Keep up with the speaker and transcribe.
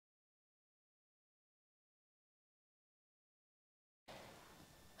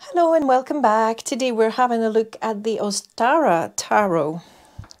Hello and welcome back. Today we're having a look at the Ostara Tarot.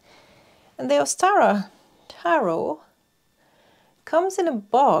 And the Ostara Tarot comes in a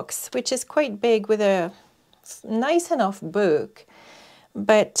box which is quite big with a nice enough book,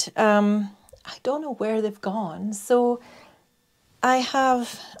 but I don't know where they've gone. So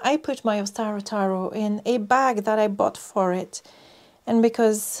I put my Ostara Tarot in a bag that I bought for it. And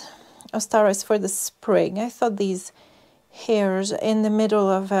because Ostara is for the spring, I thought these hairs in the middle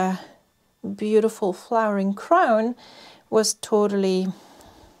of a beautiful flowering crown was totally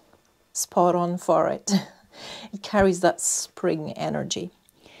spot on for it. It carries that spring energy.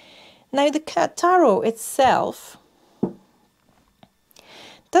 Now the tarot itself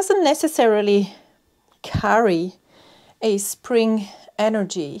doesn't necessarily carry a spring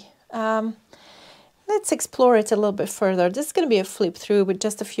energy. Let's explore it a little bit further. This is going to be a flip through with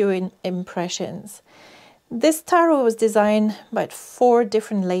just a few impressions. This tarot was designed by 4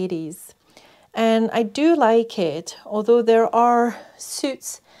 different ladies, and I do like it, although there are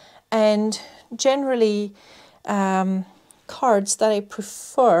suits and generally cards that I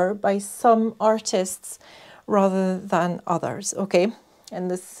prefer by some artists rather than others, okay?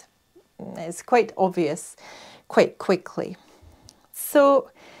 And this is quite obvious quite quickly. So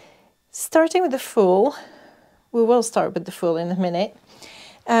starting with the Fool, we will start with the Fool in a minute.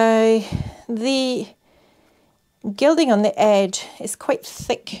 The gilding on the edge is quite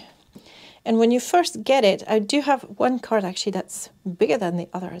thick, and when you first get it, I do have one card actually that's bigger than the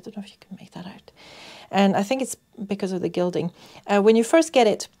other. I don't know if you can make that out, and I think it's because of the gilding. When you first get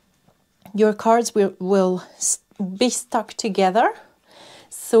it, your cards will be stuck together,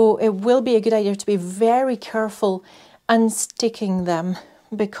 so it will be a good idea to be very careful unsticking them,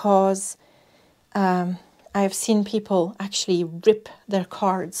 because I've seen people actually rip their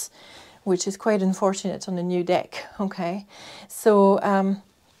cards, which is quite unfortunate on a new deck, okay? So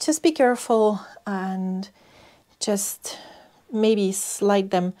just be careful and just maybe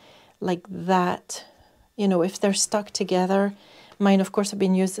slide them like that, you know, if they're stuck together. Mine, of course, have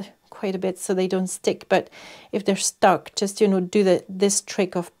been used quite a bit so they don't stick, but if they're stuck, just, you know, do this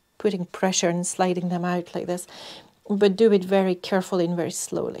trick of putting pressure and sliding them out like this, but do it very carefully and very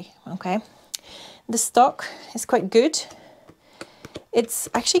slowly, okay? The stock is quite good. It's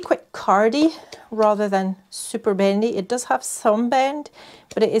actually quite cardy rather than super bendy. It does have some bend,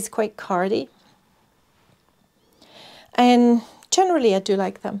 but it is quite cardy. And generally I do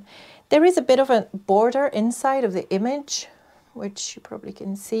like them. There is a bit of a border inside of the image, which you probably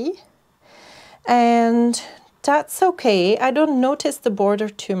can see. And that's okay. I don't notice the border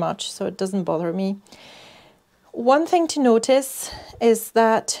too much, so it doesn't bother me. One thing to notice is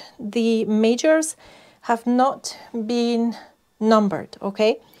that the majors have not been numbered,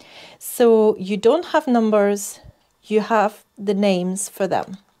 okay? So you don't have numbers, you have the names for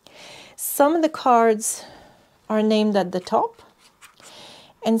them. Some of the cards are named at the top,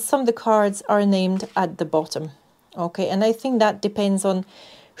 and some of the cards are named at the bottom, okay? And I think that depends on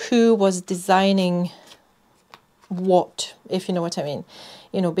who was designing what, if you know what I mean,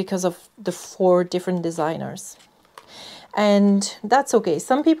 you know, because of the 4 different designers. And that's okay.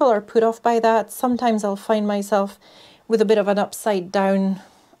 Some people are put off by that. Sometimes I'll find myself with a bit of an upside down,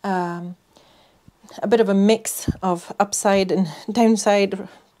 a bit of a mix of upside and downside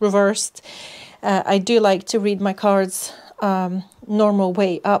reversed. I do like to read my cards normal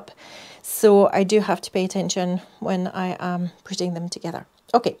way up, so I do have to pay attention when I am putting them together.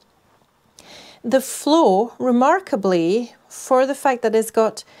 Okay. The flow, remarkably, for the fact that it's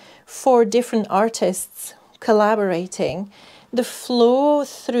got 4 different artists collaborating, the flow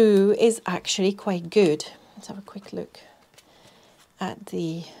through is actually quite good. Let's have a quick look at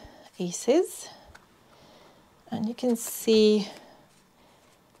the aces, and you can see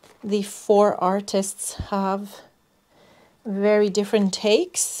the 4 artists have very different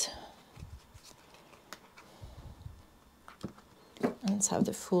takes. And let's have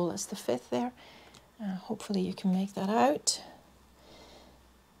the Fool as the 5th there. Hopefully you can make that out.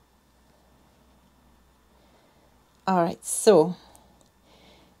 All right, so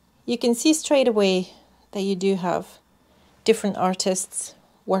you can see straight away that you do have different artists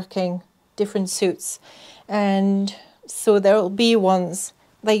working different suits, and so there will be ones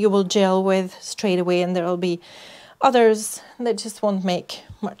that you will gel with straight away, and there will be others that just won't make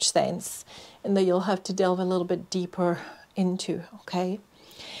much sense and that you'll have to delve a little bit deeper into, okay?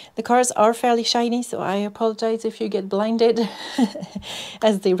 The cards are fairly shiny, so I apologize if you get blinded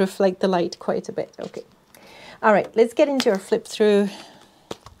as they reflect the light quite a bit, okay? All right, let's get into our flip through.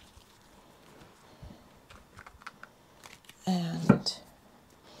 And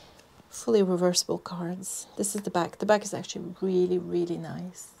fully reversible cards. This is the back. The back is actually really, really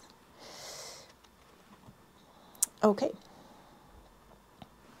nice. Okay.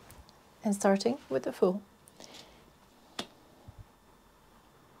 And starting with the Fool.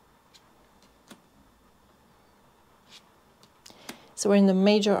 So we're in the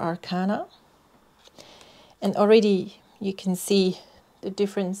major arcana, and already you can see the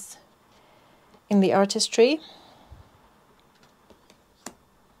difference in the artistry.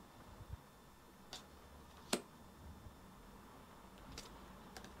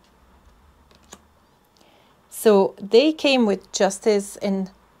 So they came with Justice in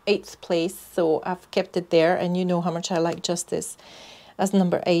 8th place, so I've kept it there, and you know how much I like Justice as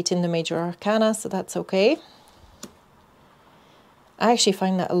number 8 in the major arcana, so that's okay. I actually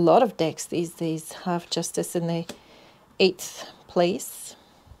find that a lot of decks these days have Justice in the 8th place.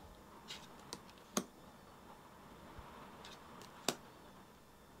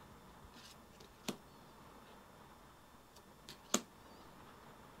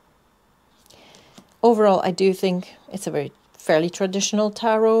 Overall, I do think it's a very fairly traditional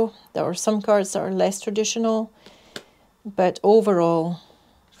tarot. There are some cards that are less traditional, but overall,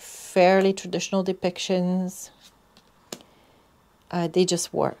 fairly traditional depictions. They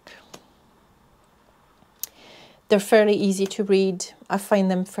just work. They're fairly easy to read. I find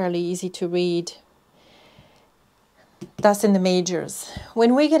them fairly easy to read. That's in the majors.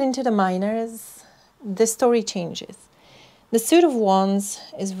 When we get into the minors, the story changes. The Suit of Wands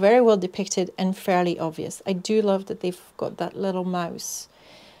is very well depicted and fairly obvious. I do love that they've got that little mouse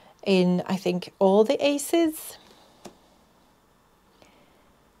in, I think, all the aces.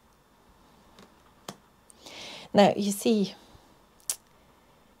 Now, you see,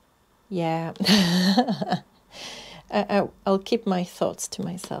 yeah, I'll keep my thoughts to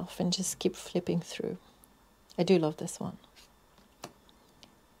myself and just keep flipping through. I do love this one.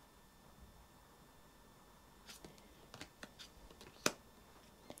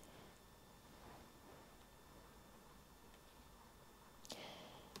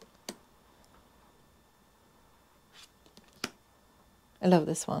 I love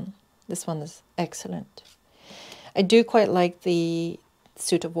this one. This one is excellent. I do quite like the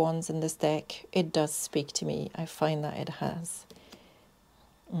Suit of Wands in this deck. It does speak to me. I find that it has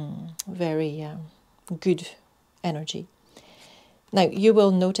very good energy. Now, you will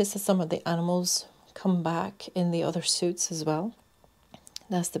notice that some of the animals come back in the other suits as well.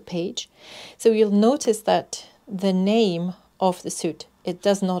 That's the page. So you'll notice that the name of the suit, it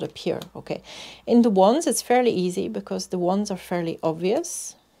does not appear, okay? In the wands, it's fairly easy because the wands are fairly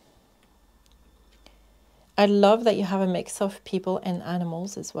obvious. I love that you have a mix of people and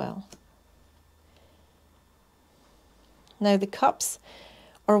animals as well. Now, the cups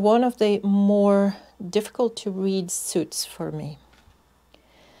are one of the more difficult to read suits for me.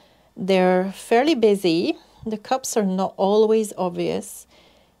 They're fairly busy. The cups are not always obvious.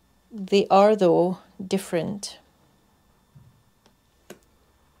 They are, though, different.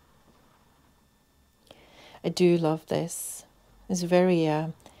 I do love this. It's very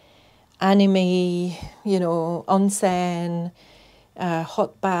anime, you know, onsen,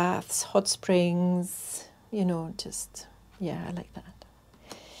 hot baths, hot springs, you know, just, yeah, I like that.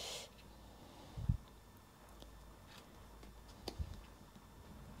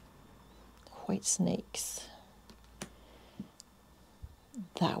 White snakes.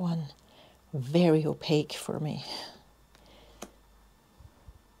 That one, very opaque for me.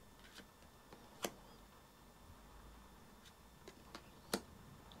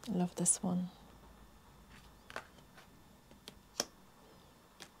 I love this one.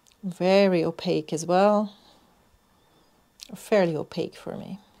 Very opaque as well. Fairly opaque for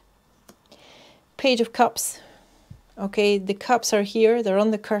me. Page of Cups. Okay, the cups are here. They're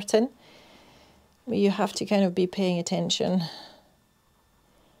on the curtain. You have to kind of be paying attention.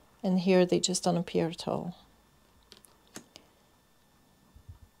 And here they just don't appear at all.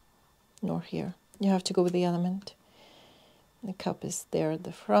 Nor here. You have to go with the element. The cup is there at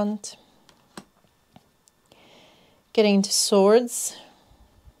the front. Getting into swords.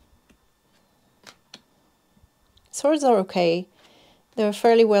 Swords are okay. They're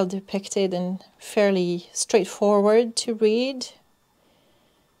fairly well depicted and fairly straightforward to read.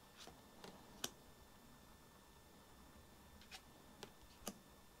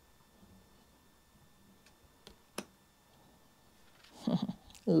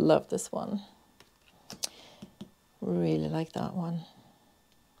 Love this one. Really like that one.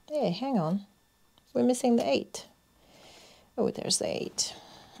 Hey, hang on. We're missing the 8. Oh, there's the 8.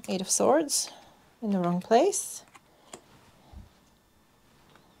 8 of Swords in the wrong place.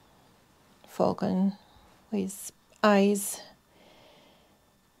 Falcon with his eyes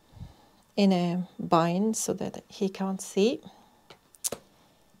in a bind so that he can't see.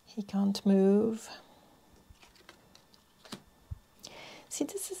 He can't move. See,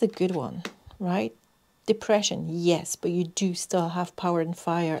 this is a good one, right? Depression, yes, but you do still have power and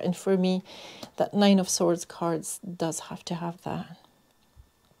fire. And for me, that Nine of Swords cards does have to have that.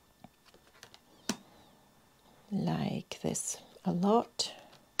 Like this a lot.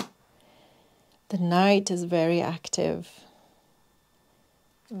 The Knight is very active.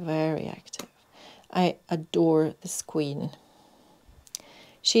 Very active. I adore this Queen.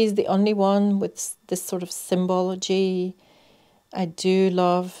 She's the only one with this sort of symbology. I do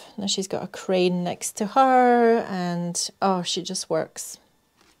love, now she's got a crane next to her, and oh, she just works.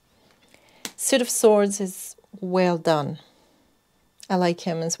 Suit of Swords is well done. I like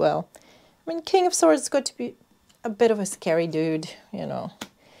him as well. I mean, King of Swords has got to be a bit of a scary dude, you know.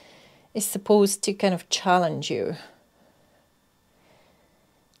 Is supposed to kind of challenge you.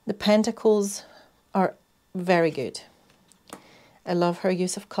 The Pentacles are very good. I love her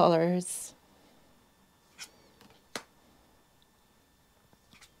use of colours.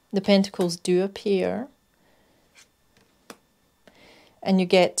 The Pentacles do appear. And you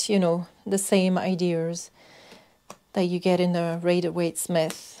get, you know, the same ideas that you get in the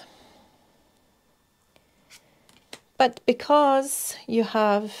Rider-Waite-Smith. But because you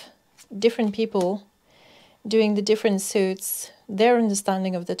have different people doing the different suits, their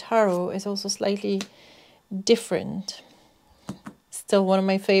understanding of the tarot is also slightly different. Still one of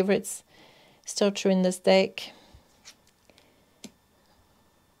my favorites, still true in this deck.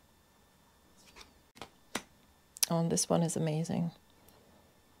 Oh, this one is amazing.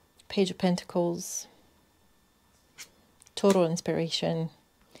 Page of Pentacles, total inspiration.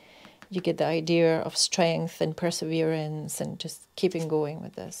 You get the idea of strength and perseverance and just keeping going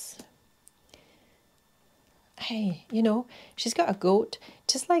with this. Hey, you know, she's got a goat,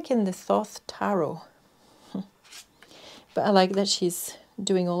 just like in the Thoth Tarot. But I like that she's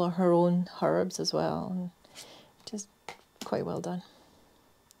doing all of her own herbs as well. And just quite well done.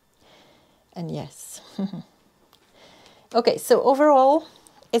 And yes. Okay, so overall,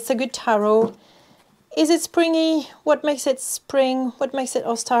 it's a good tarot. Is it springy? What makes it spring? What makes it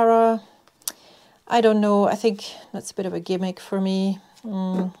Ostara? I don't know. I think that's a bit of a gimmick for me.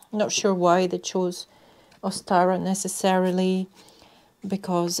 Not sure why they chose Ostara necessarily,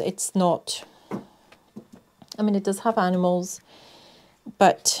 because it's not... I mean, it does have animals,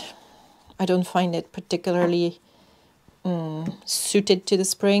 but I don't find it particularly suited to the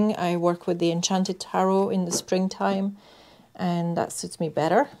spring. I work with the Enchanted Tarot in the springtime, and that suits me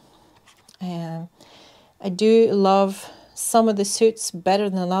better. I do love some of the suits better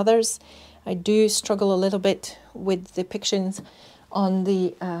than others. I do struggle a little bit with depictions on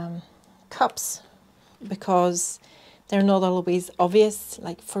the cups because they're not always obvious.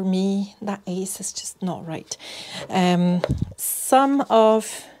 Like for me, that ace is just not right. Some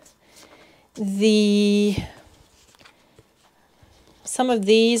of these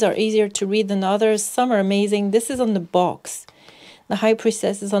are easier to read than others. Some are amazing. This is on the box. The High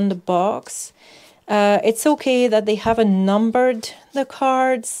Priestess is on the box. It's okay that they haven't numbered the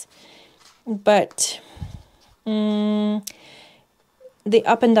cards, but the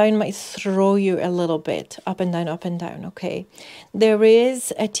up and down might throw you a little bit. Up and down, okay. There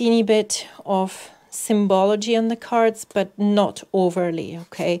is a teeny bit of symbology on the cards, but not overly,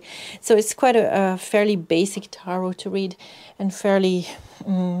 okay. So it's quite a fairly basic tarot to read and fairly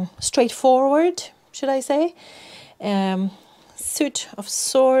straightforward, should I say. Suit of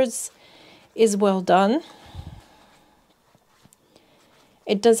Swords is well done.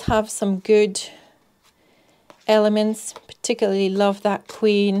 It does have some good elements, particularly love that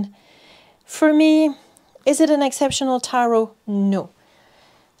Queen. For me, is it an exceptional tarot? No.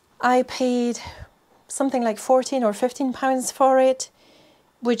 I paid something like 14 or 15 pounds for it,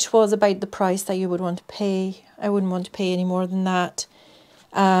 which was about the price that you would want to pay. I wouldn't want to pay any more than that.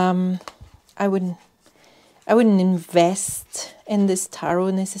 I wouldn't invest in this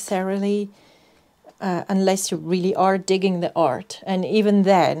tarot necessarily unless you really are digging the art. And even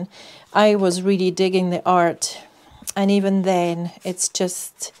then, I was really digging the art. And even then, it's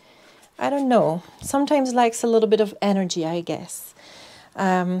just, I don't know, sometimes lacks a little bit of energy, I guess.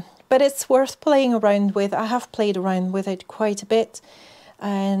 But it's worth playing around with. I have played around with it quite a bit.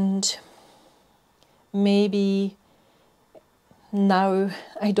 And maybe now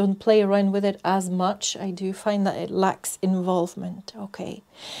I don't play around with it as much. I do find that it lacks involvement. Okay,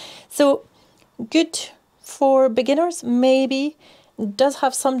 so good for beginners, maybe. It does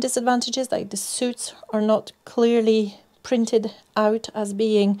have some disadvantages, like the suits are not clearly printed out as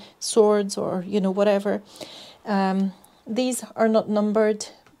being swords or, you know, whatever. These are not numbered,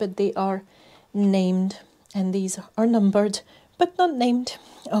 but they are named, and these are numbered but not named.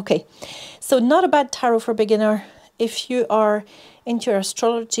 Okay, so not a bad tarot for beginner. if you are into your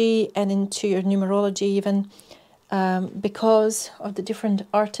astrology and into your numerology even, because of the different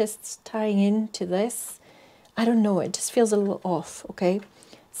artists tying into this, I don't know, it just feels a little off, okay?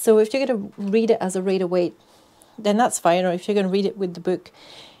 So if you're going to read it as a Rider-Waite, then that's fine, or if you're going to read it with the book,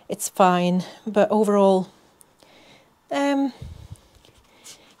 it's fine. But overall,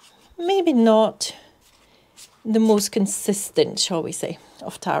 maybe not the most consistent, shall we say,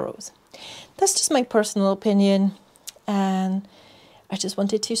 of tarots. That's just my personal opinion, and I just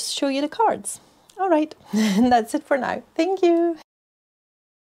wanted to show you the cards. All right, that's it for now. Thank you.